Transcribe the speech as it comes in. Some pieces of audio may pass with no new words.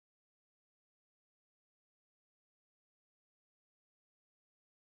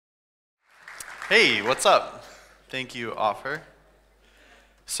Hey, what's up? Thank you, Offer.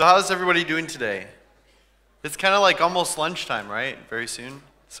 So how's everybody doing today? It's kind of like almost lunchtime, right? Very soon.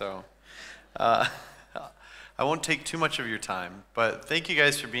 So uh, I won't take too much of your time, but thank you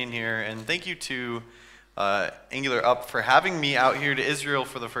guys for being here, and thank you to AngularUP for having me out here to Israel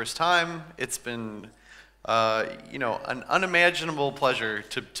for the first time. It's been an unimaginable pleasure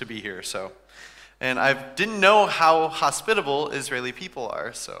to be here. And I didn't know how hospitable Israeli people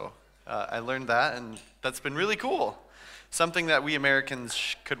are, so I learned that, and that's been really cool. Something that we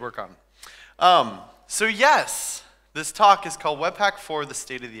Americans could work on. So yes, this talk is called Webpack for the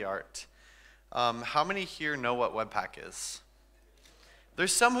State of the Art. How many here know what Webpack is?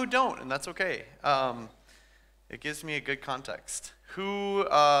 There's some who don't, and that's okay. It gives me a good context. Who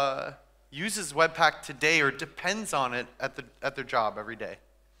uses Webpack today or depends on it at their job every day?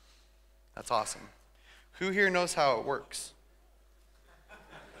 That's awesome. Who here knows how it works?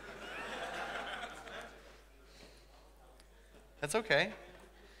 That's okay.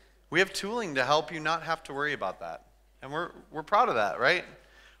 We have tooling to help you not have to worry about that. And we're proud of that, right?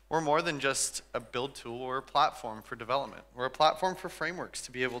 We're more than just a build tool or a platform for development. We're a platform for frameworks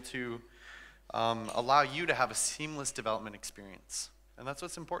to be able to allow you to have a seamless development experience. And that's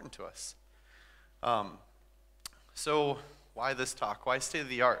what's important to us. So why this talk? Why state of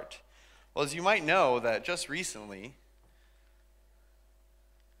the art? Well, as you might know, that just recently,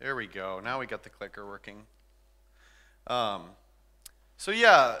 there we go, now we got the clicker working. So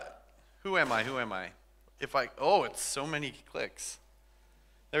yeah, who am I? Oh, it's so many clicks.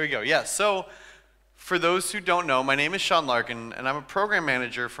 There we go, yeah, so for those who don't know, my name is Sean Larkin, and I'm a program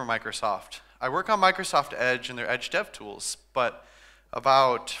manager for Microsoft. I work on Microsoft Edge and their Edge dev tools, but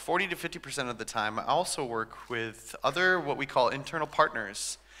about 40 to 50% of the time, I also work with other, what we call internal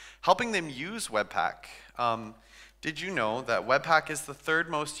partners, helping them use Webpack. Did you know that Webpack is the third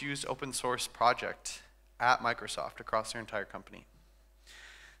most used open source project at Microsoft across their entire company?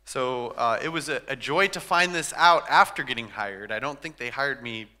 So it was a joy to find this out after getting hired. I don't think they hired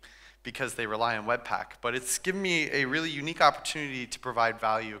me because they rely on Webpack, but it's given me a really unique opportunity to provide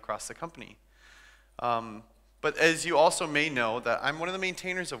value across the company. But as you also may know, that I'm one of the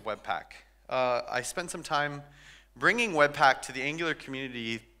maintainers of Webpack. I spent some time bringing Webpack to the Angular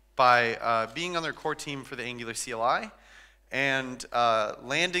community by being on their core team for the Angular-CLI and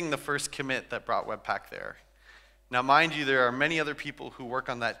landing the first commit that brought Webpack there. Now, mind you, there are many other people who work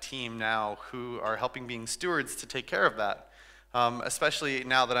on that team now who are helping being stewards to take care of that, especially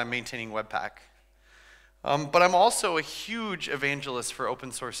now that I'm maintaining Webpack. But I'm also a huge evangelist for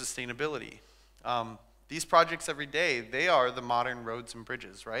open source sustainability. These projects every day, they are the modern roads and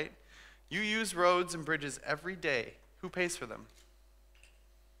bridges, right? You use roads and bridges every day. Who pays for them?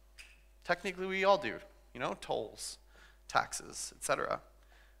 Technically, we all do, tolls, taxes, etc.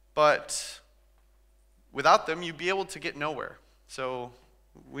 But without them, you'd be able to get nowhere. So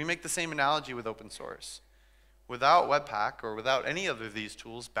we make the same analogy with open source. Without Webpack or without any other of these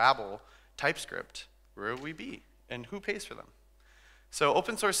tools, Babel, TypeScript, where would we be? And who pays for them? So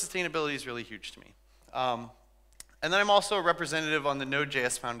open source sustainability is really huge to me. And then I'm also a representative on the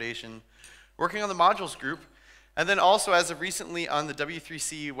Node.js Foundation, working on the modules group, and then also as of recently on the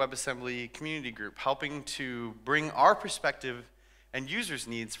W3C WebAssembly community group, helping to bring our perspective and users'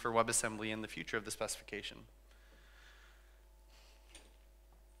 needs for WebAssembly in the future of the specification.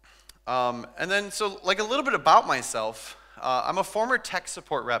 And then, so like a little bit about myself, I'm a former tech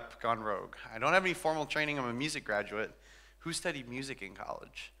support rep gone rogue. I don't have any formal training, I'm a music graduate. Who studied music in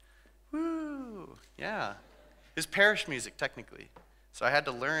college? Woo, yeah. It was parish music, technically. So I had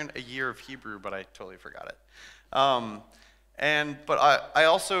to learn a year of Hebrew, but I totally forgot it. But I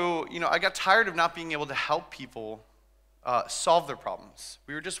also, I got tired of not being able to help people solve their problems.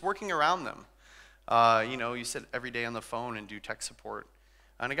 We were just working around them. You sit every day on the phone and do tech support.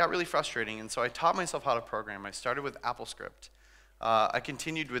 And it got really frustrating, and so I taught myself how to program. I started with AppleScript. I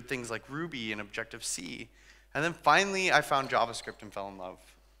continued with things like Ruby and Objective-C. And then finally, I found JavaScript and fell in love.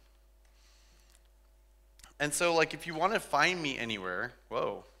 And so, if you want to find me anywhere,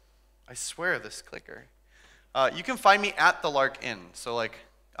 whoa, I swear this clicker. You can find me at the Larkin. So,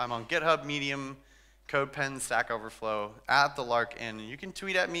 I'm on GitHub, Medium, CodePen, Stack Overflow, at the Larkin. You can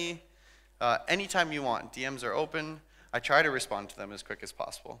tweet at me anytime you want. DMs are open. I try to respond to them as quick as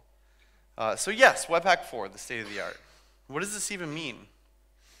possible. So yes, Webpack 4, the state of the art. What does this even mean?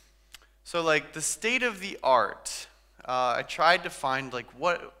 So the state of the art, I tried to find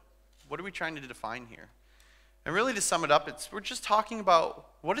what are we trying to define here? And really to sum it up, we're just talking about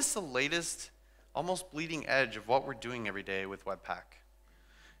what is the latest, almost bleeding edge of what we're doing every day with Webpack.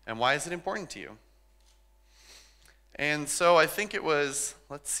 And why is it important to you? And so I think it was,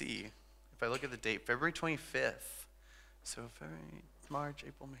 let's see, if I look at the date, February 25th. So February, March,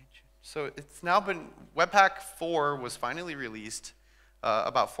 April, May, June. So it's now been, Webpack 4 was finally released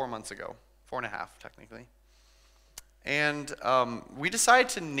about 4 months ago, 4.5 technically. And we decided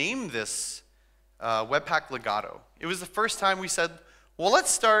to name this Webpack Legato. It was the first time we said, well, let's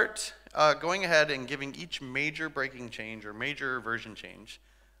start going ahead and giving each major breaking change or major version change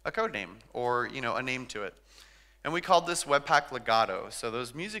a code name or a name to it. And we called this Webpack Legato. So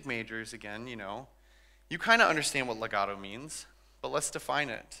those music majors, again, you kind of understand what legato means, but let's define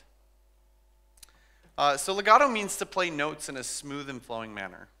it. So legato means to play notes in a smooth and flowing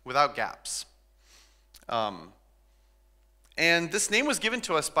manner, without gaps. And this name was given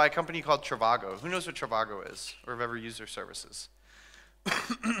to us by a company called Trivago. Who knows what Trivago is, or have ever used their services?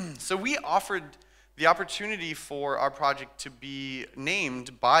 So we offered the opportunity for our project to be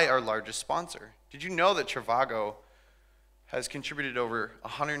named by our largest sponsor. Did you know that Trivago has contributed over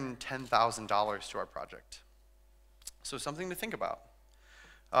 $110,000 to our project? So something to think about.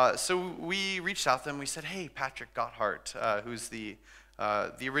 So we reached out to them. We said, hey, Patrick Gotthard, who's the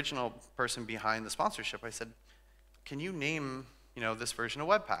original person behind the sponsorship. I said, can you name this version of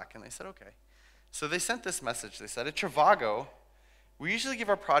Webpack? And they said, okay. So they sent this message. They said, at Trivago, we usually give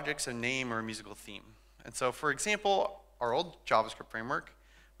our projects a name or a musical theme. And so, for example, our old JavaScript framework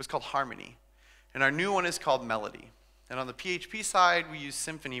was called Harmony. And our new one is called Melody. And on the PHP side, we use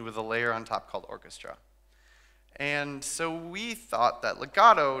Symphony with a layer on top called Orchestra. And so we thought that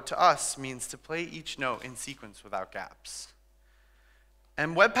legato to us means to play each note in sequence without gaps.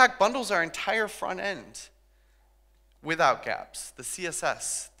 And Webpack bundles our entire front end without gaps, the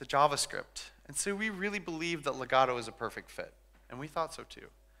CSS, the JavaScript. And so we really believe that legato is a perfect fit. And we thought so too.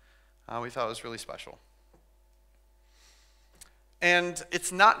 We thought it was really special. And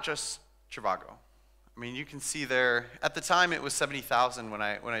it's not just Trivago. I mean, you can see there, at the time it was 70,000 when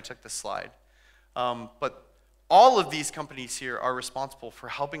I took this slide. But all of these companies here are responsible for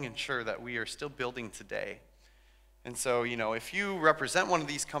helping ensure that we are still building today. And so, if you represent one of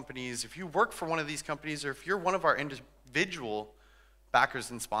these companies, if you work for one of these companies, or if you're one of our individual backers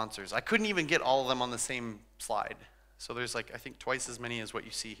and sponsors, I couldn't even get all of them on the same slide. So there's I think twice as many as what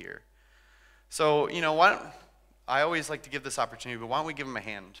you see here. So, I always like to give this opportunity, but why don't we give them a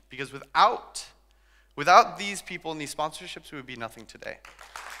hand? Because without these people and these sponsorships, we would be nothing today.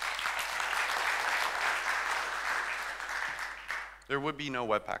 There would be no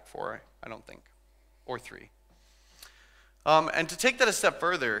Webpack 4, I don't think, or 3. And to take that a step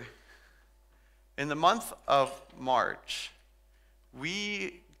further, in the month of March,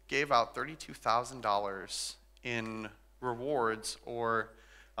 we gave out $32,000 in rewards or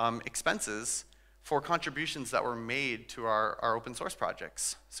expenses for contributions that were made to our open source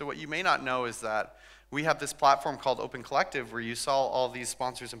projects. So what you may not know is that we have this platform called Open Collective where you saw all these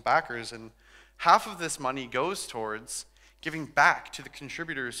sponsors and backers, and half of this money goes towards giving back to the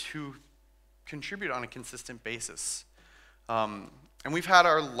contributors who contribute on a consistent basis. And we've had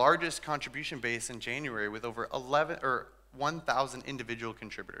our largest contribution base in January with over 1,000 individual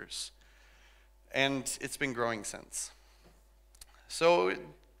contributors. And it's been growing since. So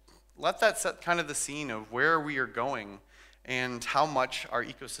let that set kind of the scene of where we are going and how much our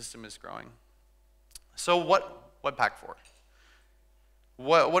ecosystem is growing. So what Webpack 4?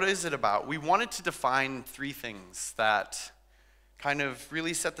 What is it about? We wanted to define 3 things that kind of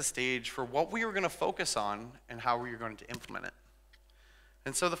really set the stage for what we were going to focus on and how we were going to implement it.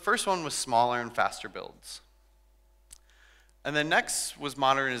 And so the first one was smaller and faster builds. And then next was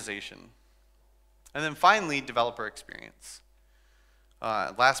modernization. And then finally, developer experience.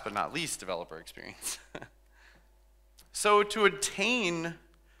 Last but not least, developer experience. So to attain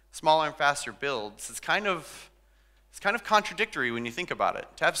smaller and faster builds, it's kind of contradictory when you think about it.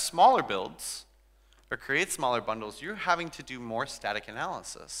 To have smaller builds or create smaller bundles, you're having to do more static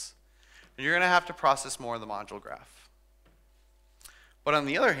analysis. And you're going to have to process more of the module graph. But on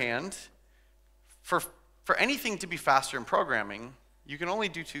the other hand, for anything to be faster in programming, you can only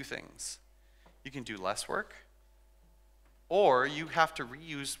do 2 things. You can do less work, or you have to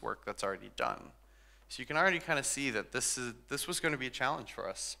reuse work that's already done. So you can already kind of see that this was going to be a challenge for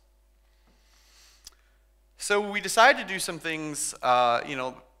us. So we decided to do some things,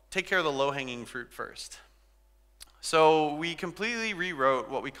 take care of the low-hanging fruit first. So we completely rewrote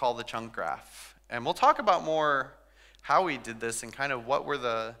what we call the chunk graph. And we'll talk about more how we did this and kind of what were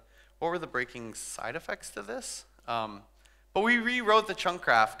the breaking side effects to this. But we rewrote the chunk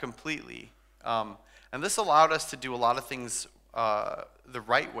graph completely. And this allowed us to do a lot of things the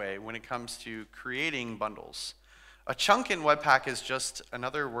right way when it comes to creating bundles. A chunk in Webpack is just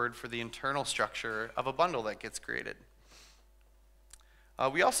another word for the internal structure of a bundle that gets created.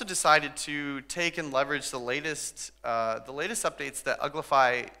 We also decided to take and leverage the latest updates that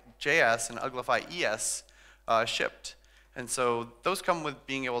Uglify.js and Uglify.es shipped. And so those come with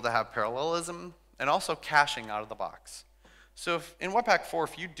being able to have parallelism and also caching out of the box. So if, in Webpack 4,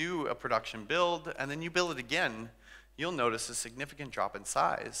 if you do a production build and then you build it again, you'll notice a significant drop in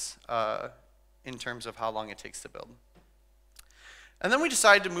size in terms of how long it takes to build. And then we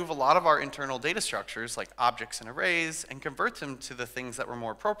decided to move a lot of our internal data structures, like objects and arrays, and convert them to the things that were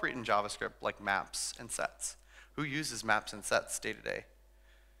more appropriate in JavaScript, like maps and sets. Who uses maps and sets day to day?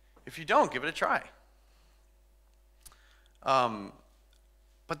 If you don't, give it a try.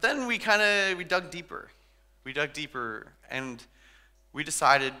 But then we dug deeper. We dug deeper, and we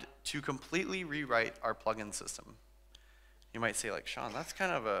decided to completely rewrite our plugin system. You might say, like, Sean, that's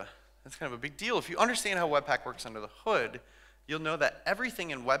kind of a big deal. If you understand how Webpack works under the hood, you'll know that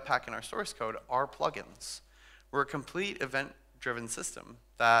everything in Webpack in our source code are plugins. We're a complete event-driven system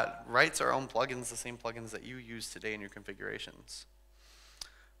that writes our own plugins, the same plugins that you use today in your configurations.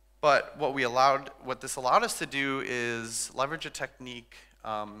 But what this allowed us to do is leverage a technique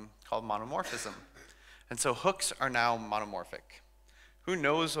called monomorphism. And so hooks are now monomorphic. Who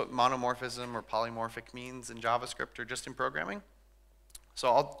knows what monomorphism or polymorphic means in JavaScript or just in programming? So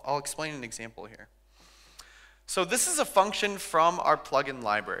I'll explain an example here. So this is a function from our plugin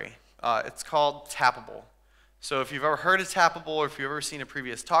library. It's called tappable. So if you've ever heard of tappable or if you've ever seen a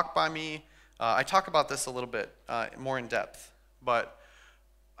previous talk by me, I talk about this a little bit more in depth. But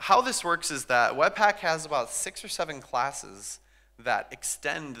how this works is that Webpack has about 6 or 7 classes that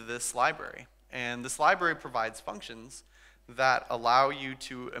extend this library. And this library provides functions that allow you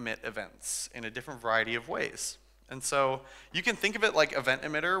to emit events in a different variety of ways. And so you can think of it like event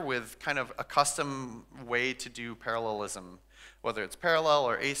emitter with kind of a custom way to do parallelism, whether it's parallel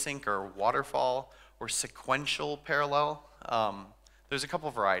or async or waterfall or sequential parallel. There's a couple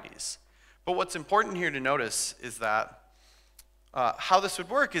varieties. But what's important here to notice is that how this would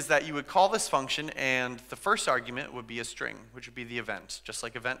work is that you would call this function and the first argument would be a string, which would be the event, just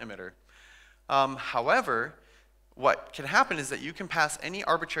like event emitter. However, what can happen is that you can pass any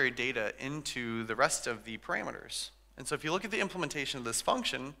arbitrary data into the rest of the parameters. And so if you look at the implementation of this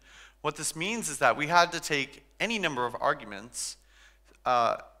function, what this means is that we had to take any number of arguments,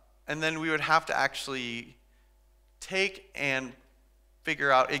 and then we would have to actually take and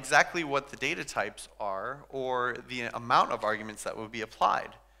figure out exactly what the data types are or the amount of arguments that would be applied.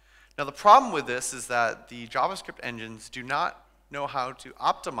 Now the problem with this is that the JavaScript engines do not know how to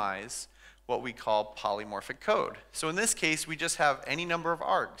optimize what we call polymorphic code. So in this case, we just have any number of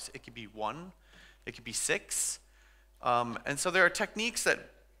args. It could be 1, it could be 6. And so there are techniques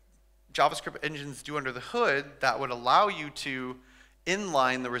that JavaScript engines do under the hood that would allow you to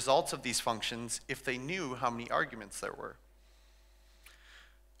inline the results of these functions if they knew how many arguments there were.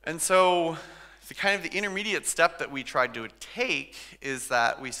 And so the intermediate step that we tried to take is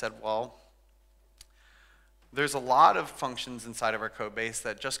that we said, well, there's a lot of functions inside of our code base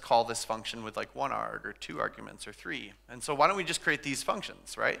that just call this function with like 1 arg or 2 arguments or 3. And so why don't we just create these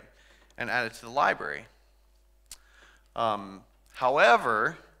functions, right? And add it to the library.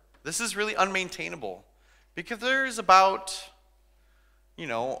 However, this is really unmaintainable because there's about,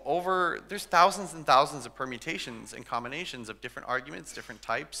 there's thousands and thousands of permutations and combinations of different arguments, different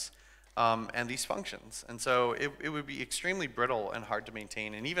types, and these functions. And so it would be extremely brittle and hard to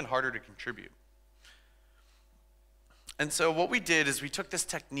maintain and even harder to contribute. And so what we did is we took this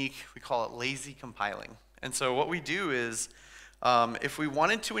technique, we call it lazy compiling. And so what we do is, if we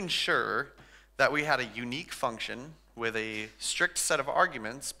wanted to ensure that we had a unique function with a strict set of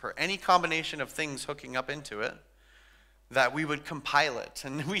arguments per any combination of things hooking up into it, that we would compile it.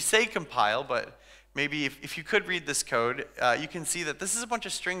 And we say compile, but maybe if you could read this code, you can see that this is a bunch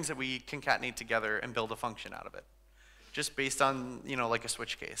of strings that we concatenate together and build a function out of it, just based on, like a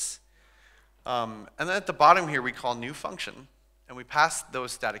switch case. And then at the bottom here, we call new function, and we pass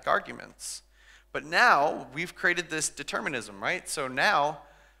those static arguments. But now, we've created this determinism, right? So now,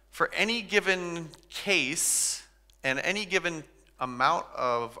 for any given case and any given amount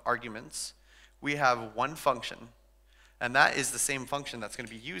of arguments, we have one function. And that is the same function that's going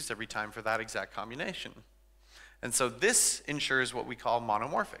to be used every time for that exact combination. And so this ensures what we call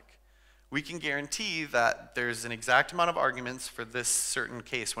monomorphic. We can guarantee that there's an exact amount of arguments for this certain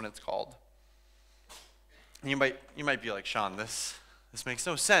case when it's called. You might be like, Sean, this makes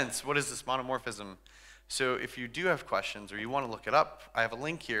no sense. What is this monomorphism? So if you do have questions or you want to look it up, I have a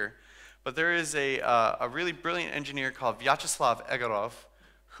link here. But there is a really brilliant engineer called Vyacheslav Egorov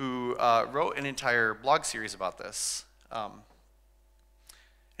who wrote an entire blog series about this.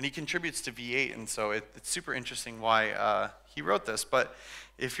 And and he contributes to V8, and so it's super interesting why he wrote this. But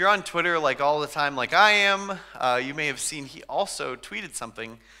if you're on Twitter like all the time like I am, you may have seen he also tweeted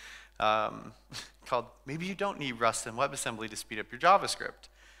something called, maybe you don't need Rust and WebAssembly to speed up your JavaScript.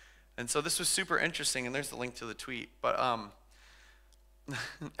 And so this was super interesting, and there's the link to the tweet. But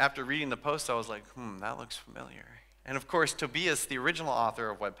after reading the post, I was like, that looks familiar. And of course, Tobias, the original author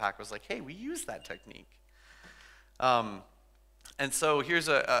of Webpack, was like, hey, we use that technique. And so here's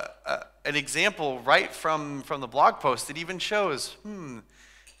an example right from the blog post. It even shows,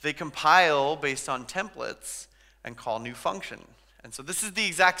 they compile based on templates and call new function. And so this is the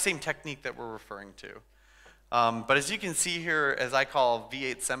exact same technique that we're referring to. But as you can see here, as I call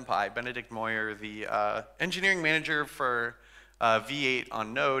V8 Senpai, Benedict Moyer, the engineering manager for V8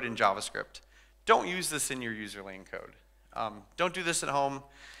 on Node in JavaScript, don't use this in your user lane code. Don't do this at home.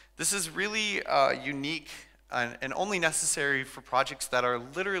 This is really unique and only necessary for projects that are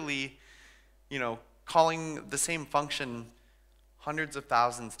literally, calling the same function hundreds of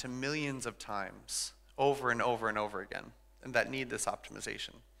thousands to millions of times over and over and over again, and that need this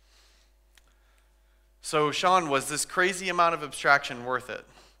optimization. So Sean, was this crazy amount of abstraction worth it?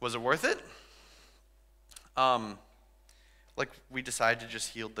 Was it worth it? We decided to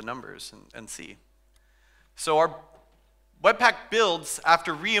just yield the numbers and see. So our Webpack builds,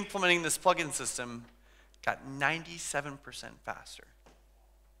 after re-implementing this plugin system, got 97% faster.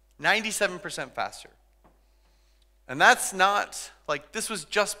 97% faster. And that's not, this was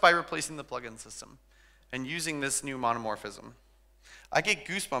just by replacing the plugin system and using this new monomorphism. I get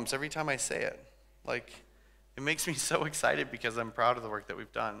goosebumps every time I say it. It makes me so excited because I'm proud of the work that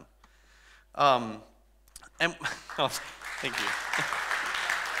we've done. Thank you.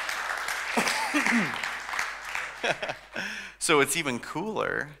 So what's even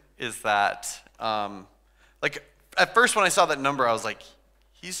cooler is that, at first when I saw that number, I was like,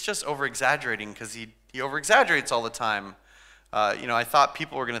 he's just over-exaggerating because he over-exaggerates all the time. I thought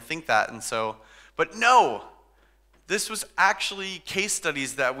people were going to think that, and so, but no! This was actually case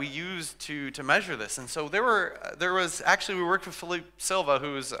studies that we used to measure this. And so we worked with Philippe Silva,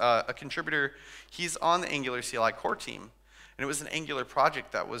 who's a contributor. He's on the Angular-CLI core team. And it was an Angular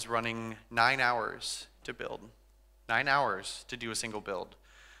project that was running 9 hours to build. 9 hours to do a single build.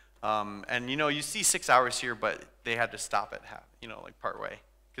 And you see 6 hours here, but they had to stop it, part way,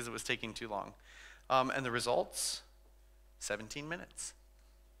 because it was taking too long. And the results, 17 minutes.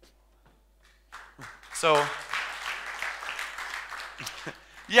 So,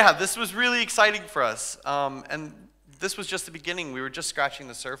 yeah, this was really exciting for us. And this was just the beginning. We were just scratching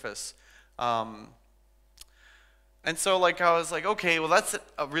the surface. And so I was like, okay, well that's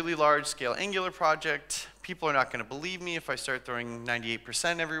a really large scale Angular project. People are not going to believe me if I start throwing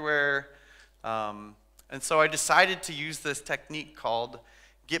 98% everywhere. And so I decided to use this technique called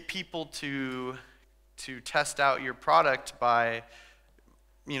get people to test out your product by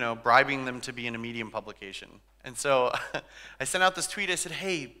bribing them to be in a Medium publication. And so I sent out this tweet. I said,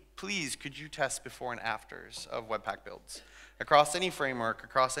 hey, please, could you test before and afters of Webpack builds across any framework,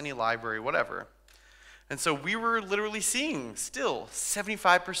 across any library, whatever. And so we were literally seeing still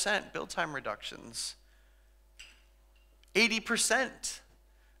 75% build time reductions, 80%.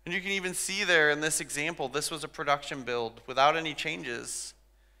 And you can even see there in this example, this was a production build without any changes,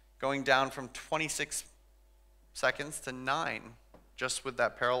 going down from 26 seconds to 9, just with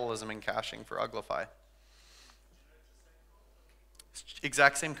that parallelism and caching for Uglify.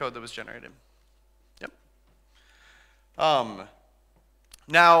 Exact same code that was generated. Yep.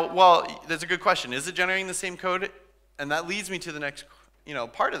 Now, well, that's a good question. Is it generating the same code? And that leads me to the next,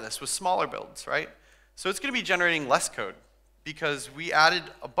 part of this with smaller builds, right? So it's going to be generating less code because we added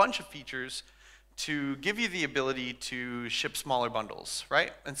a bunch of features to give you the ability to ship smaller bundles,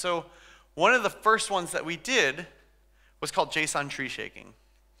 right? And so one of the first ones that we did was called JSON tree shaking.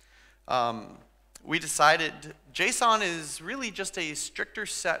 We decided JSON is really just a stricter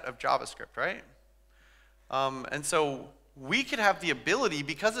set of JavaScript, right? And so we could have the ability,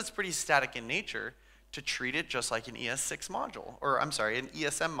 because it's pretty static in nature, to treat it just like an ES6 module, or I'm sorry, an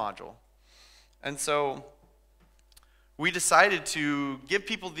ESM module. And so we decided to give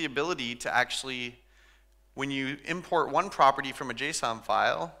people the ability to actually, when you import one property from a JSON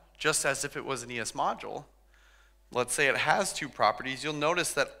file, just as if it was an ES module, let's say it has 2 properties, you'll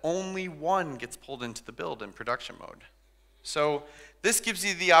notice that only one gets pulled into the build in production mode. So this gives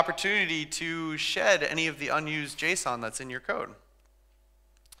you the opportunity to shed any of the unused JSON that's in your code.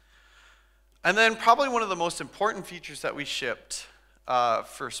 And then probably one of the most important features that we shipped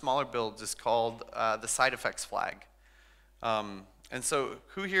for smaller builds is called the side effects flag. And so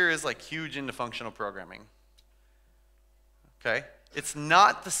who here is huge into functional programming? Okay, It's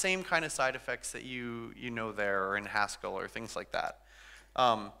not the same kind of side effects that you know there or in Haskell or things like that.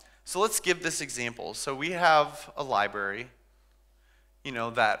 So let's give this example. So we have a library,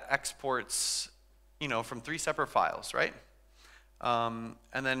 that exports, from 3 separate files, right? And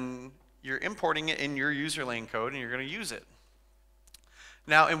then you're importing it in your user lane code and you're going to use it.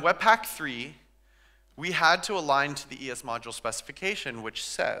 Now in Webpack 3, we had to align to the ES module specification, which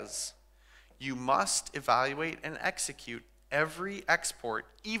says you must evaluate and execute every export,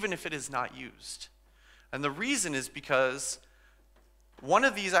 even if it is not used. And the reason is because one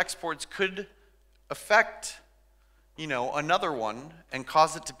of these exports could affect, another one and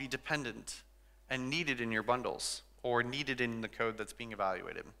cause it to be dependent and needed in your bundles or needed in the code that's being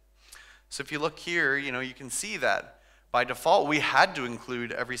evaluated. So if you look here, you can see that by default, we had to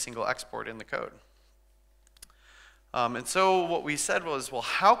include every single export in the code. And so what we said was, well,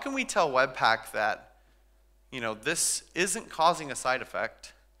 how can we tell Webpack that, this isn't causing a side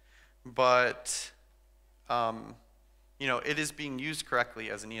effect, but, it is being used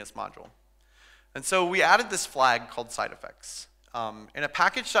correctly as an ES module. And so we added this flag called side effects. In a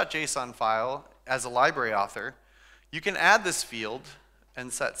package.json file, as a library author, you can add this field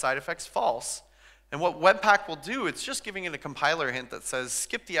and set side effects false. And what Webpack will do, it's just giving it a compiler hint that says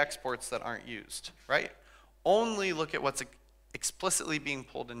skip the exports that aren't used, right? Only look at what's explicitly being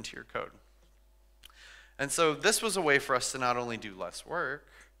pulled into your code. And so this was a way for us to not only do less work,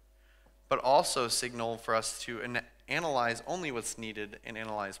 but also signal for us to analyze only what's needed and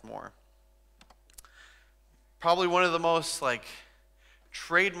analyze more. Probably one of the most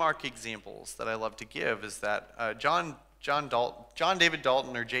trademark examples that I love to give is that John David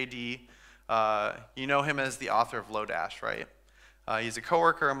Dalton, or JD, you know him as the author of Lodash, right? He's a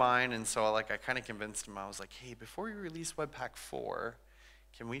coworker of mine, and so I kind of convinced him. I was like, hey, before you release Webpack 4,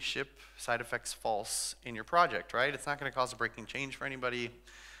 can we ship side effects false in your project, right? It's not going to cause a breaking change for anybody,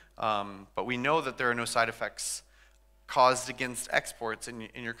 but we know that there are no side effects caused against exports in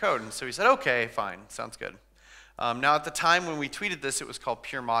your code. And so he said, okay, fine, sounds good. Now at the time when we tweeted this, it was called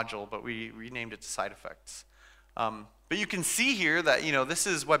pure module, but we renamed it to side effects. But you can see here that, this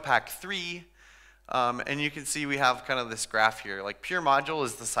is Webpack 3, and you can see we have kind of this graph here. Pure module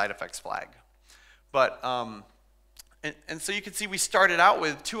is the side effects flag. But, and so you can see we started out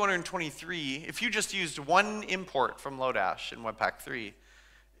with 223. If you just used one import from Lodash in Webpack 3,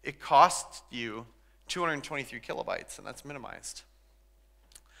 it costs you 223 kilobytes, and that's minimized.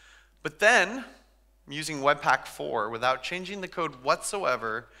 But then, using Webpack 4, without changing the code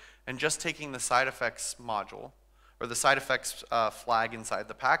whatsoever, and just taking the side effects module, or the side effects flag inside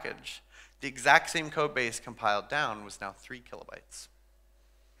the package, the exact same code base compiled down was now 3 kilobytes.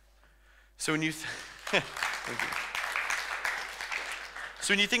 So when you thank you.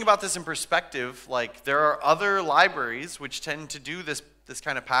 So when you think about this in perspective, there are other libraries which tend to do this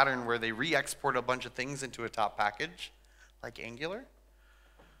kind of pattern where they re-export a bunch of things into a top package, like Angular.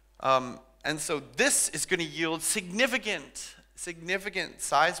 And so this is going to yield significant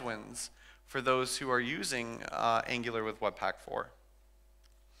size wins for those who are using Angular with Webpack 4.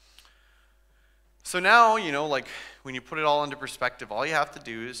 So now, when you put it all into perspective, all you have to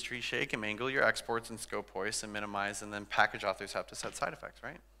do is tree shake and mangle your exports and scope hoist and minimize, and then package authors have to set side effects,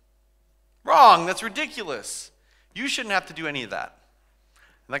 right? Wrong, that's ridiculous. You shouldn't have to do any of that.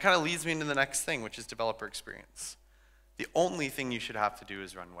 And that kind of leads me into the next thing, which is developer experience. The only thing you should have to do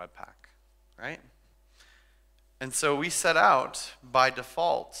is run Webpack, right? And so we set out, by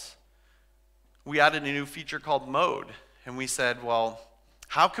default, we added a new feature called mode. And we said, well,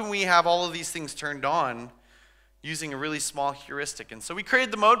 how can we have all of these things turned on using a really small heuristic? And so we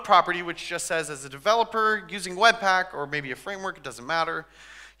created the mode property, which just says, as a developer using Webpack, or maybe a framework, it doesn't matter,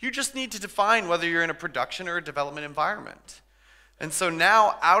 you just need to define whether you're in a production or a development environment. And so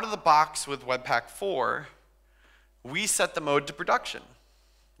now, out of the box with Webpack 4, we set the mode to production.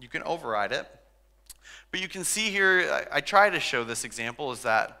 You can override it. But you can see here, I try to show this example, is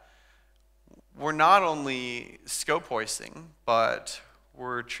that we're not only scope hoisting, but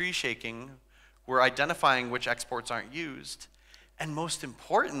we're tree shaking, we're identifying which exports aren't used, and most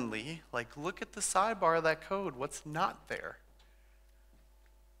importantly, look at the sidebar of that code, what's not there?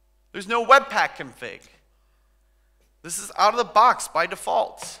 There's no Webpack config. This is out of the box by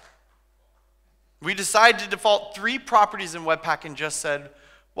default. We decided to default 3 properties in Webpack and just said,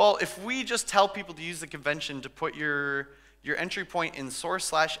 well, if we just tell people to use the convention to put your entry point in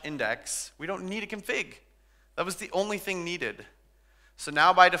source/index, we don't need a config. That was the only thing needed. So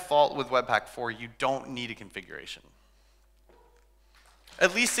now by default with Webpack 4, you don't need a configuration.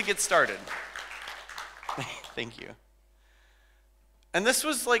 At least to get started. Thank you. And this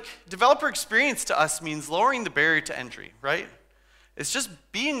was developer experience to us means lowering the barrier to entry, right? It's just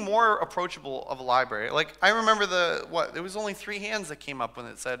being more approachable of a library. Like, I remember there was only 3 hands that came up when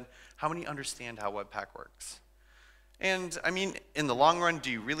it said, how many understand how Webpack works? And I mean, in the long run, do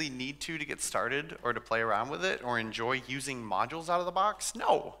you really need to get started or to play around with it or enjoy using modules out of the box?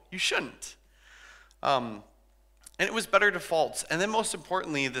 No, you shouldn't. And it was better defaults. And then most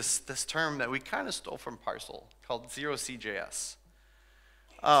importantly, this term that we kind of stole from Parcel called 0CJS.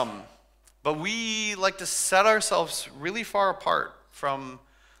 But we like to set ourselves really far apart from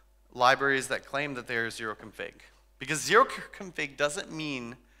libraries that claim that they're zero config. Because zero config doesn't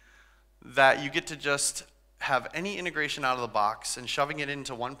mean that you get to just have any integration out of the box and shoving it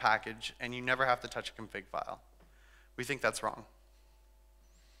into one package and you never have to touch a config file. We think that's wrong.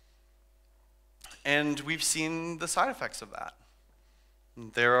 And we've seen the side effects of that.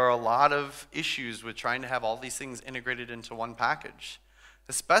 There are a lot of issues with trying to have all these things integrated into one package,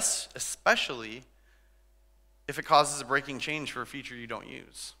 especially if it causes a breaking change for a feature you don't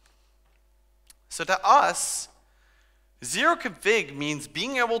use. So to us, zero config means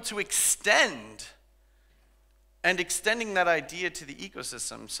being able to extend and extending that idea to the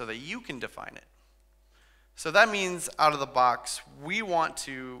ecosystem so that you can define it. So that means out of the box, we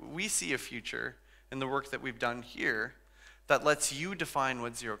see a future in the work that we've done here that lets you define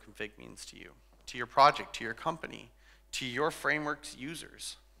what zero config means to you, to your project, to your company, to your framework's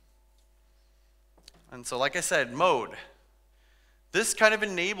users. And so like I said, mode. This kind of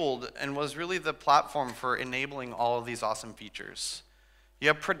enabled and was really the platform for enabling all of these awesome features. You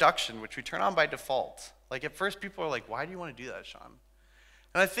have production, which we turn on by default. Like at first people are like, why do you want to do that, Sean?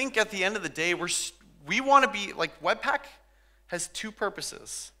 And I think at the end of the day, we want to be, like Webpack has 2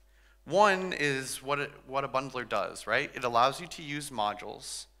 purposes. One is what a bundler does, right? It allows you to use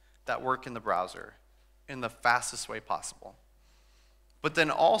modules that work in the browser in the fastest way possible. But then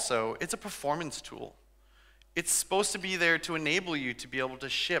also, it's a performance tool. It's supposed to be there to enable you to be able to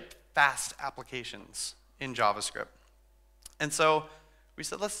ship fast applications in JavaScript. And so we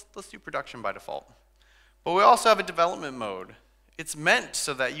said, let's do production by default. But we also have a development mode. It's meant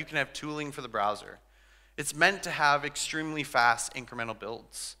so that you can have tooling for the browser. It's meant to have extremely fast incremental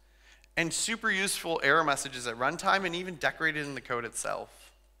builds and super useful error messages at runtime and even decorated in the code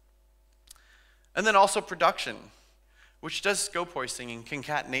itself. And then also production, which does scope hoisting and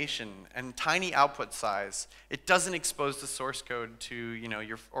concatenation and tiny output size. It doesn't expose the source code to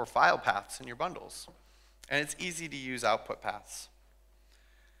your file paths in your bundles. And it's easy to use output paths.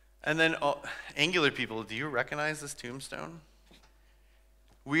 And then Angular people, do you recognize this tombstone?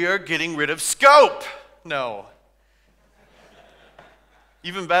 We are getting rid of scope. No.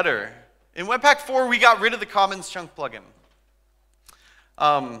 Even better. In Webpack 4, we got rid of the commons chunk plugin.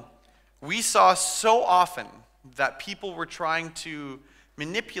 We saw so often that people were trying to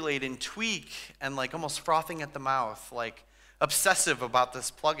manipulate and tweak and like almost frothing at the mouth, like obsessive about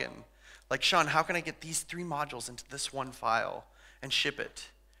this plugin. Like, Sean, how can I get these 3 modules into this one file and ship it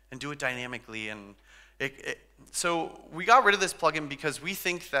and do it dynamically? And so we got rid of this plugin because we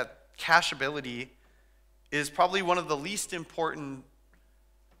think that cacheability is probably one of the least important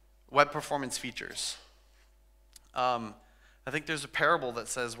web performance features. I think there's a parable that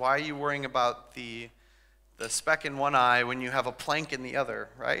says, why are you worrying about the speck in one eye when you have a plank in the other,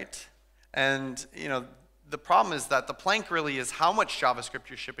 right? And the problem is that the plank really is how much JavaScript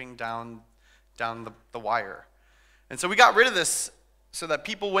you're shipping down the wire. And so we got rid of this so that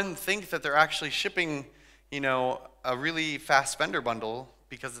people wouldn't think that they're actually shipping a really fast vendor bundle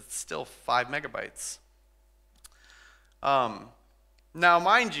because it's still 5 megabytes. Now,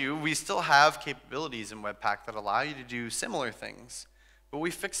 mind you, we still have capabilities in Webpack that allow you to do similar things, but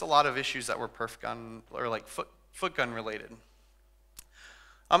we fixed a lot of issues that were perf gun or like foot gun related.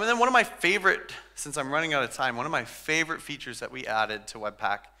 And then one of my favorite, since I'm running out of time, one of my favorite features that we added to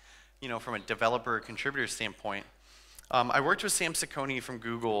Webpack, from a developer or contributor standpoint, I worked with Sam Ciccone from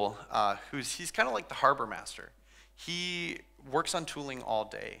Google, he's kind of like the harbor master. He works on tooling all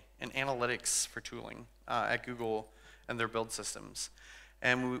day and analytics for tooling at Google and their build systems.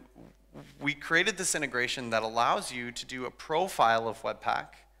 And we created this integration that allows you to do a profile of Webpack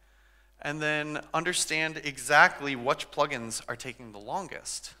and then understand exactly which plugins are taking the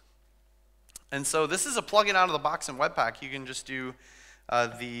longest. And so this is a plugin out of the box in Webpack. You can just do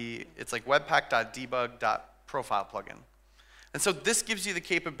it's like webpack.debug.profile plugin. And so this gives you the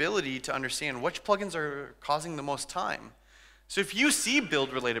capability to understand which plugins are causing the most time. So if you see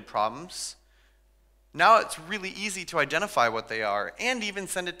build-related problems, now it's really easy to identify what they are and even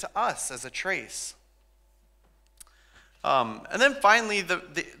send it to us as a trace. And then finally, the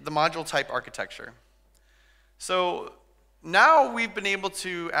module type architecture. So now we've been able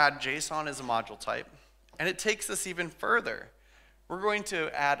to add JSON as a module type, and it takes us even further. we're going to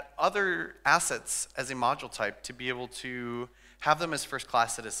add other assets as a module type to be able to have them as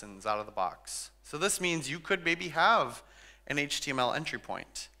first-class citizens out of the box. So this means you could maybe have an HTML entry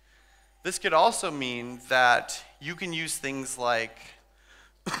point. This could also mean that you can use things like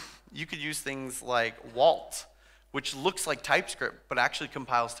Walt, which looks like TypeScript, but actually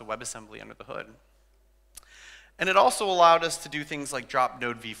compiles to WebAssembly under the hood. And it also allowed us to do things like drop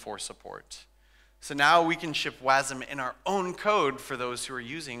Node v4 support. So now we can ship WASM in our own code for those who are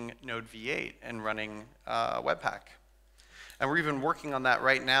using Node v8 and running Webpack. And we're even working on that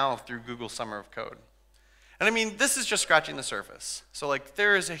right now through Google Summer of Code. And I mean, this is just scratching the surface. So like,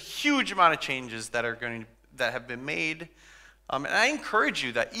 there is a huge amount of changes that have been made. And I encourage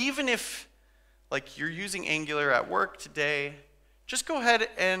you that even if like you're using Angular at work today, just go ahead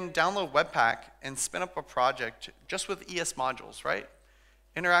and download Webpack and spin up a project just with ES modules, right?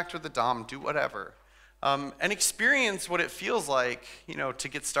 Interact with the DOM, do whatever. And experience what it feels like, to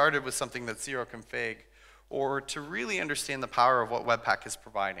get started with something that's zero config, or to really understand the power of what Webpack is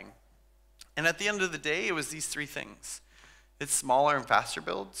providing. And at the end of the day, it was these three things. It's smaller and faster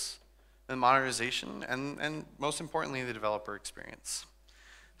builds, and modernization, and most importantly, the developer experience.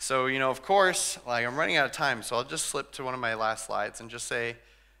 So, of course, like I'm running out of time, so I'll just slip to one of my last slides and just say,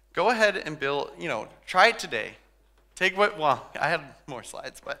 go ahead and build, try it today. Well, I had more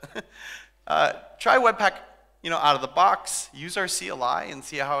slides, but try Webpack, out of the box, use our CLI and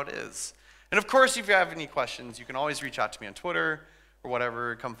see how it is. And of course, if you have any questions, you can always reach out to me on Twitter or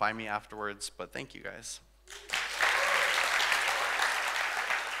whatever, come find me afterwards, but thank you guys.